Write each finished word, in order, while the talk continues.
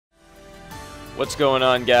What's going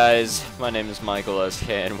on, guys? My name is Michael SK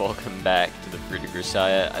and welcome back to the Free to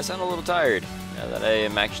Grisaia. I sound a little tired now that I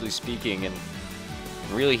am actually speaking and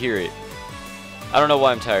really hear it. I don't know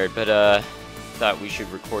why I'm tired, but thought we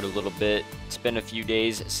should record a little bit. It's been a few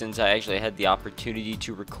days since I actually had the opportunity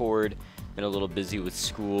to record. Been a little busy with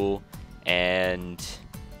school and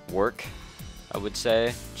work, I would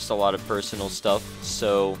say. Just a lot of personal stuff.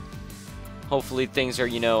 So hopefully things are,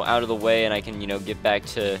 out of the way and I can, get back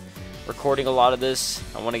to recording a lot of this.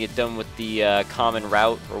 I want to get done with the common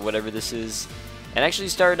route or whatever this is and actually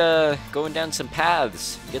start going down some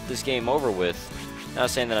paths, get this game over with. Not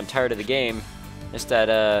saying that I'm tired of the game, just that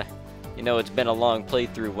it's been a long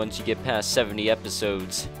playthrough once you get past 70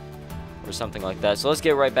 episodes or something like that. So let's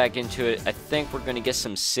get right back into it. I think we're going to get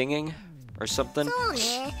some singing or something. そう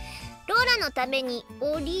ね。ローラのために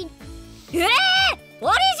オリジナル。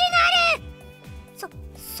そう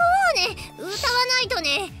ね。歌わないと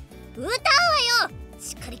ね。歌うわよ。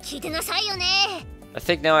しっかり聞いてなさいよね。I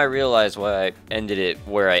think now I realize why I ended it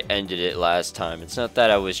where I ended it last time. It's not that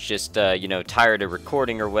I was just, tired of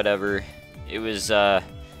recording or whatever. It was,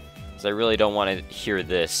 'cause I really don't want to hear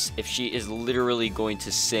this. If she is literally going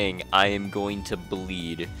to sing, I am going to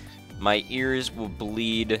bleed. My ears will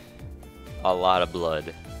bleed a lot of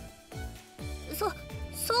blood. そ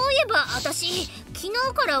ういえば私昨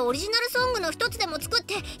日からオリジナルソングの一つでも作っ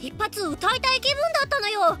て一発歌いたい気分だったの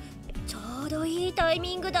よ。ちょうどいいタイ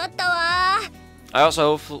ミングだったわ。I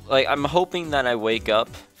also I'm hoping that I wake up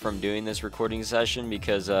from doing this recording session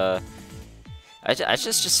because I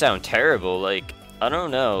just sound terrible. Like, I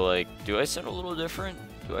don't know, like, do I sound a little different?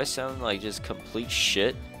 Do I sound like just complete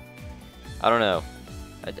shit? I don't know.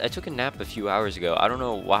 I took a nap a few hours ago. I don't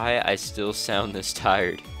know why I still sound this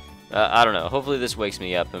tired. I don't know. Hopefully this wakes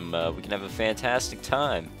me up and we can have a fantastic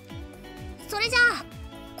time. それじゃあ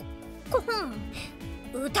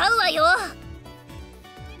歌うわよ。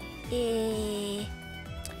I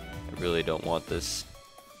really don't want this.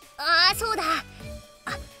 ああ、そうだ。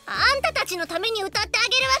あんたたちのために歌ってあ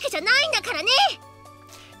げるわけじゃないんだからね。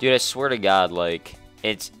Dude, I swear to God, like,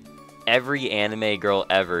 it's every anime girl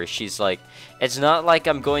ever. She's like, it's not like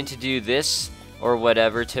I'm going to do this or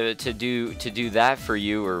whatever to do that for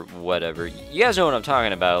you or whatever. You guys know what I'm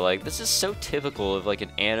talking about. Like, this is so typical of like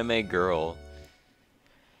an anime girl.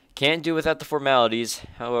 Can't do without the formalities,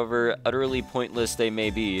 however utterly pointless they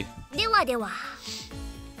may be. ではでは。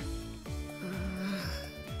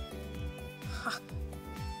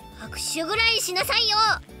拍手ぐらいしなさいよ。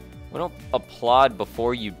We don't applaud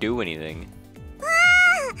before you do anything.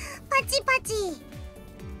 パチパチ。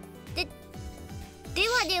で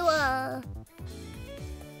はでは。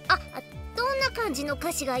どんな感じの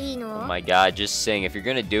歌詞がいいの？ Oh my god, just sing. If you're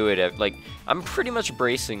gonna do it, like, I'm pretty much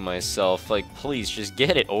bracing myself. Like, please, just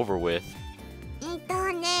get it over with.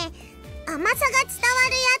 甘さが伝わ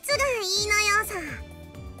るやつがいいのよさ。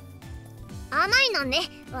甘いのね、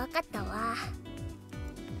わかったわ。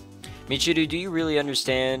Michiru, do you really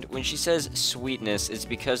understand? When she says sweetness, it's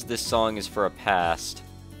because this song is for a past.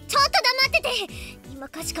 ちょっと黙ってて。今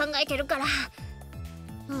歌詞考えてるから。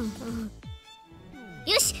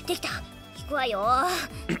よし、できた。聞くわよ。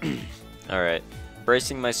Alright,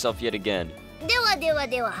 bracing myself yet again. ではでは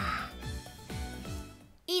では。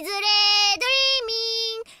いずれドリーミ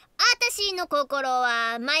ン、私の心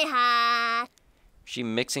はマイハー。She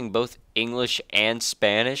mixing both English and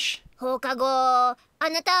Spanish? 放課後、あ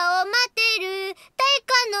なたを待ってる大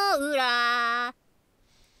火の裏。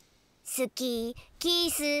好き、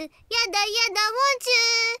キス、やだやだ、ウォンチュ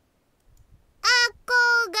ー。憧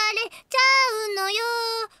れちゃうのよ、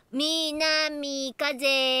南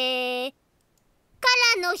風か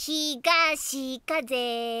らの東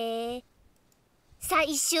風、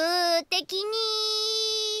最終的に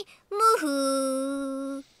無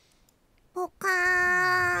風ポカー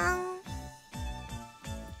ン。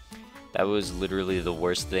 That was literally the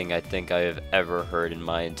worst thing I think I have ever heard in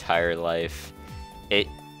my entire life.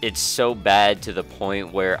 It's so bad to the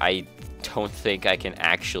point where I don't think I can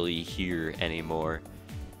actually hear anymore.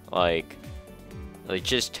 Like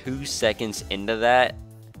just 2 seconds into that,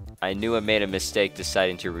 I knew I made a mistake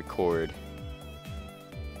deciding to record.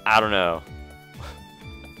 I don't know.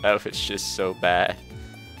 That was just so bad.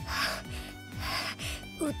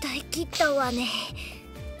 歌い切ったわね。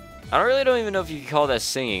I really don't even know if you could call that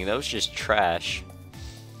singing. That was just trash.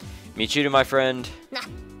 Michiru, my friend.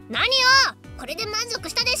 何よ、これで満足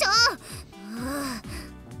したでしょ。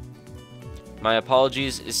My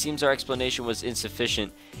apologies, it seems our explanation was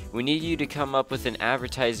insufficient. We need you to come up with an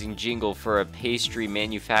advertising jingle for a pastry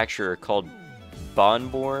manufacturer called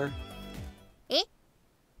Bonbor. Eh?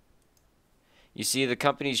 You see, the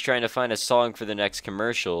company's trying to find a song for the next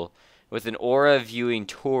commercial. With an aura viewing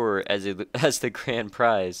tour as the grand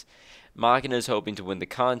prize. Machina is hoping to win the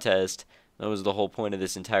contest. That was the whole point of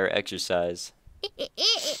this entire exercise.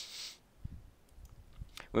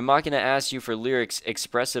 When Machina asked you for lyrics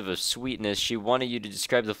expressive of sweetness, she wanted you to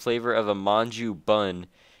describe the flavor of a manju bun,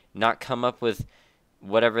 not come up with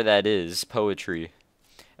whatever that is, poetry.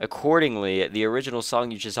 Accordingly, the original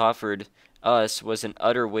song you just offered us was an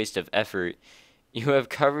utter waste of effort. You have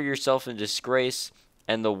covered yourself in disgrace,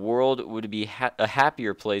 and the world would be a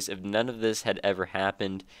happier place if none of this had ever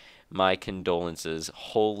happened. My condolences.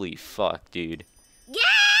 Holy fuck, dude. Yeah!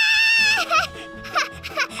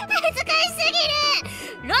 恥ずかしすぎる。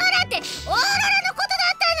ローラってオーロラのこと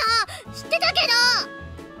だったの知ってたけど。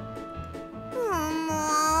も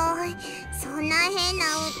うそんな変な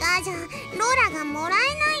歌じゃローラがもらえ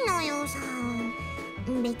ないのよさ。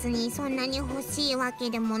別にそんなに欲しいわけ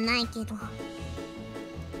でもないけど。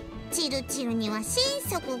チルチルには心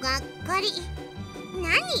底がっかり。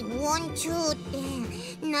何ウォンチューっ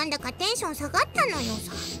てなんだかテンション下がったのよ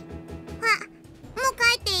さ。あ、もう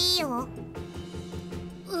帰っていいよ。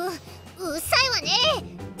うっさいわね。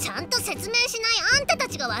ちゃんと説明しないあんたた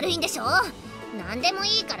ちが悪いんでしょ。何でも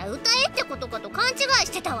いいから歌えってことかと勘違い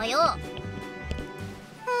してたわよ。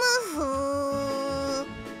むふー。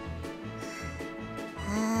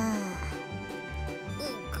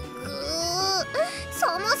そ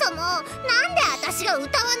もそもなんで私が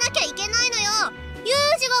歌わなきゃいけないのよ。ユ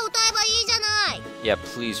ージが歌えばいいじゃない。Yeah,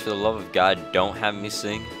 please, for the love of God, don't have me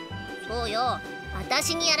sing. そうよ。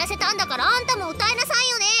私にやらせたんだからあんたも歌いなさい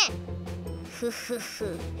よね。ふふ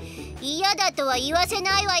ふ。嫌だとは言わせ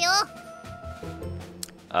ないわよ。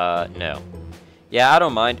No. Yeah, I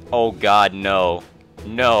don't mind. Oh God, no.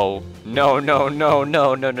 No. No, no, no,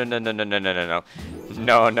 no, no, no, no, no, no, no, no, no, no.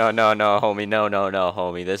 No, no, no, no, homie. No, no, no,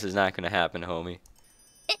 homie. This is not gonna happen, homie.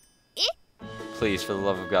 Please, for the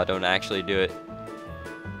love of God, don't actually do it.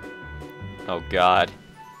 Oh God.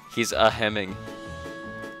 He's a-hemming.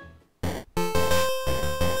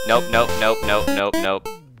 Nope, nope, nope, nope, nope, nope.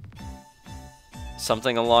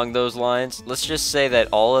 Something along those lines. Let's just say that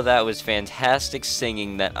all of that was fantastic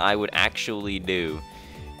singing that I would actually do.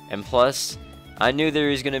 And plus, I knew there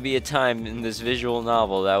was going to be a time in this visual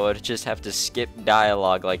novel that I would just have to skip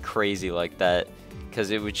dialogue like crazy like that, because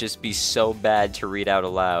it would just be so bad to read out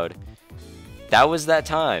aloud. That was that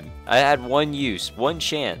time. I had one use, one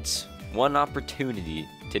chance, one opportunity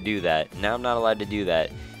to do that. Now I'm not allowed to do that.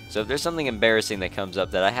 So if there's something embarrassing that comes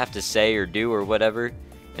up that I have to say or do or whatever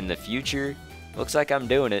in the future, looks like I'm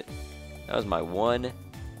doing it. That was my one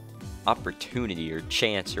opportunity or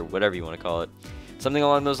chance or whatever you want to call it. Something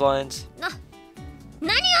along those lines.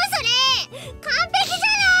 何よそれ。完璧じゃ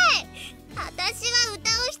ない。私が歌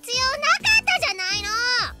う必要なかったじゃないの。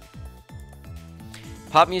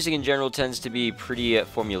Pop music in general tends to be pretty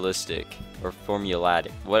formulistic or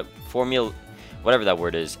formulatic. Whatever that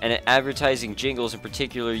word is. And advertising jingles in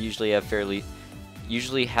particular usually have fairly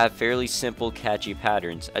simple, catchy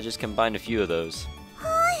patterns. I just combined a few of those. ほ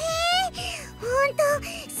んと、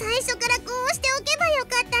最初からこうしておけばよ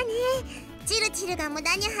かったね。チルチルが無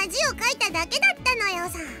駄に恥をかいただけだったのよ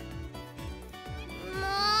さ。も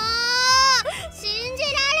う信じら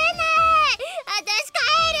れない。私帰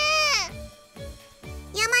る。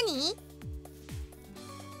山に？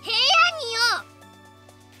部屋によ。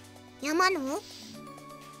山の？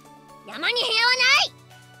山に部屋はな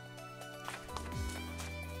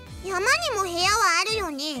い。山にも部屋はある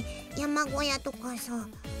よね。山小屋とかさ。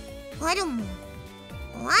あるもん。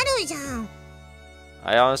あるじゃん。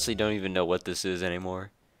I honestly don't even know what this is anymore.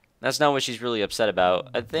 That's not what she's really upset about.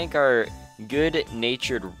 I think our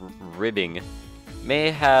good-natured ribbing may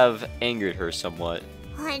have angered her somewhat.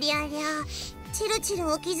 ありゃりゃ、チルチ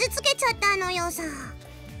ルを傷つけちゃったのよさ。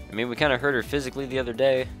I mean, we kind of hurt her physically the other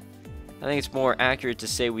day. I think it's more accurate to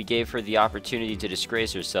say we gave her the opportunity to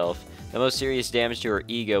disgrace herself. The most serious damage to her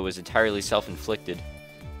ego was entirely self-inflicted.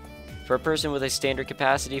 For a person with a standard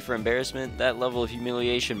capacity for embarrassment, that level of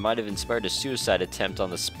humiliation might have inspired a suicide attempt on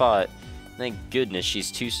the spot. Thank goodness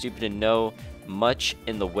she's too stupid to know much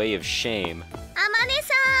in the way of shame. あまね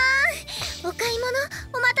さん、お買い物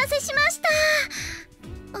お待たせしました。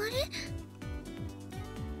あれ？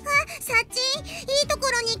あ、サチ、いいと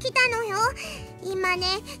ころに来たのよ。今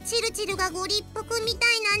ね、チルチルがご立腹み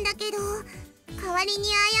たいなんだけど、代わりに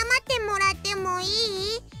謝ってもらってもいい？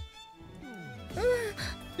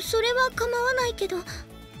それは構わないけど、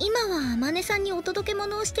今はあまねさんにお届け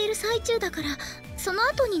物をしている最中だから、その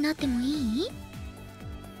後になってもいい？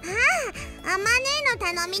ああ、あまねの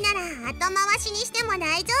頼みなら後回しにしても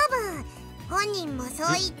大丈夫。本人もそう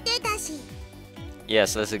言ってたし。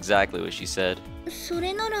Yes, that's exactly what she said. そ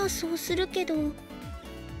れならそうするけど。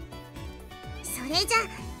それじゃ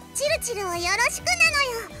チルチルをよろしくなの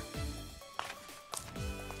よ。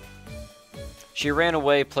 She ran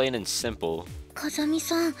away plain and simple. 風見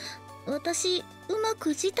さん、私うま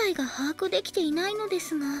く事態が把握できていないので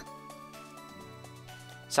すが。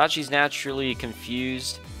 Sachi's naturally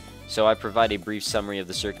confused, so I provide a brief summary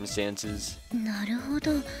of the circumstances. なるほ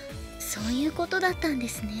ど、そういうことだったんで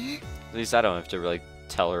すね。 At least I don't have to like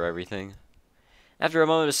tell her everything. After a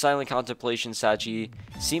moment of silent contemplation, Sachi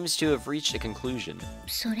seems to have reached a conclusion.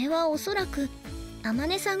 それはおそらく天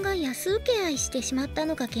音さんが安請け合いしてしまった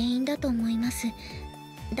のが原因だと思います。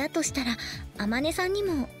だとしたら天音さんに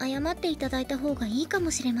も謝っていただいた方がいいか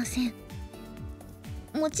もしれません。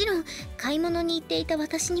もちろん買い物に行っていた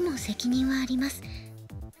私にも責任はあります。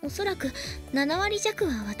おそらく7割弱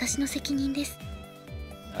は私の責任です。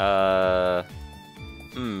I'm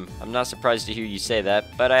not surprised to hear you say that,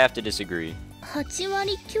 but I have to disagree. 8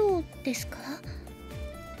割強ですか？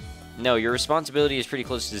 No, your responsibility is pretty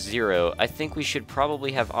close to 0. I think we should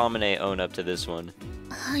probably have Amane own up to this one.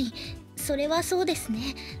 はい、それはそうです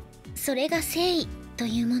ね。それが誠意と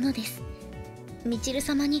いうものです。みちる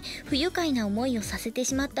様に不愉快な思いをさせて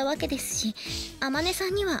しまったわけですし、天音さ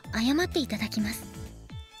んには謝っていただきます。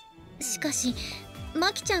しかし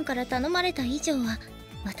マキちゃんから頼まれた以上は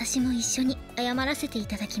私も一緒に謝らせてい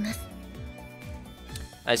ただきます。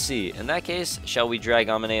 I see. In that case, shall we drag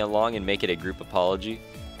Amane along and make it a group apology?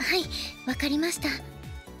 はい、わかりました。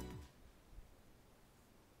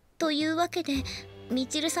というわけでみ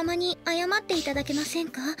ちる様に謝っていただけません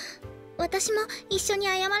か？私も一緒に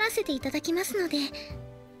謝らせていただきますので。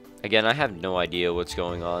 Again, I have no idea what's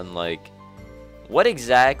going on. Like, what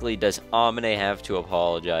exactly does Amane have to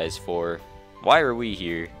apologize for? Why are we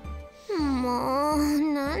here? も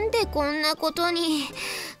うなんでこんなことに。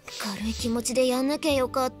軽い気持ちでやんなきゃよ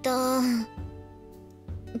かった。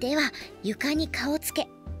では床に顔つけ、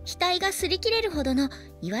額が擦り切れるほどの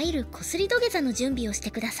いわゆるこすり土下座の準備をし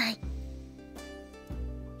てください。いわ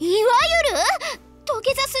ゆる土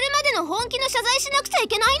下座するまでの本気の謝罪しなくちゃい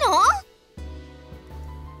けない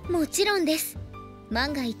の？もちろんです。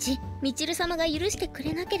万が一みちる様が許してく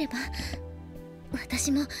れなければ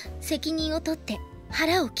私も責任を取って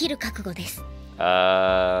腹を切る覚悟です。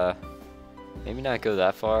Maybe not go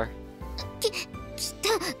that far. きっ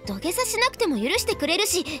と土下座しなくても許してくれる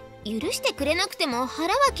し、許してくれなくても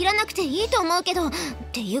腹は切らなくていいと思うけど、っ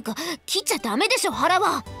ていうか切っちゃダメでしょ腹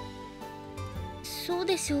は。そう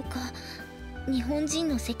でしょうか。日本人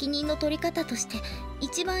の責任の取り方として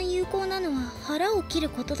一番有効なのは腹を切る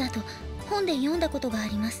ことだと本で読んだことがあ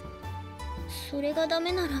ります。それがダ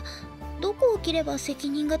メならどこを切れば責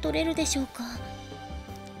任が取れるでしょうか？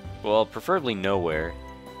 Well, preferably nowhere.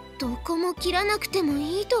 どこも切らなくても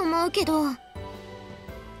いいと思うけど。わ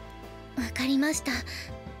かりました。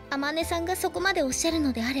天音さんがそこまでおっしゃる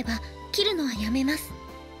のであれば切るのはやめます。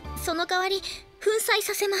その代わり粉砕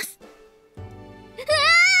させます。ちゃん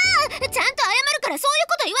と謝るからそういう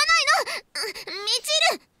こと言わないの。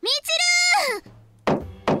みちる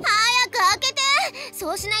早く開けて。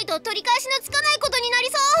そうしないと取り返しのつかないことにな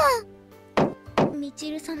りそう。み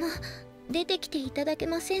ちる様、出てきていただけ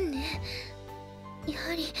ませんね。や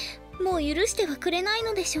はりもう許してはくれない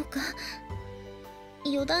のでしょうか？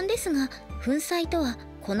余談ですが、粉砕とは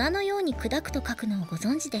粉のように砕くと書くのをご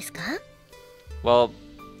存知ですか？ Well,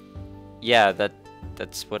 yeah,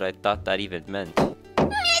 that's what I thought that even meant.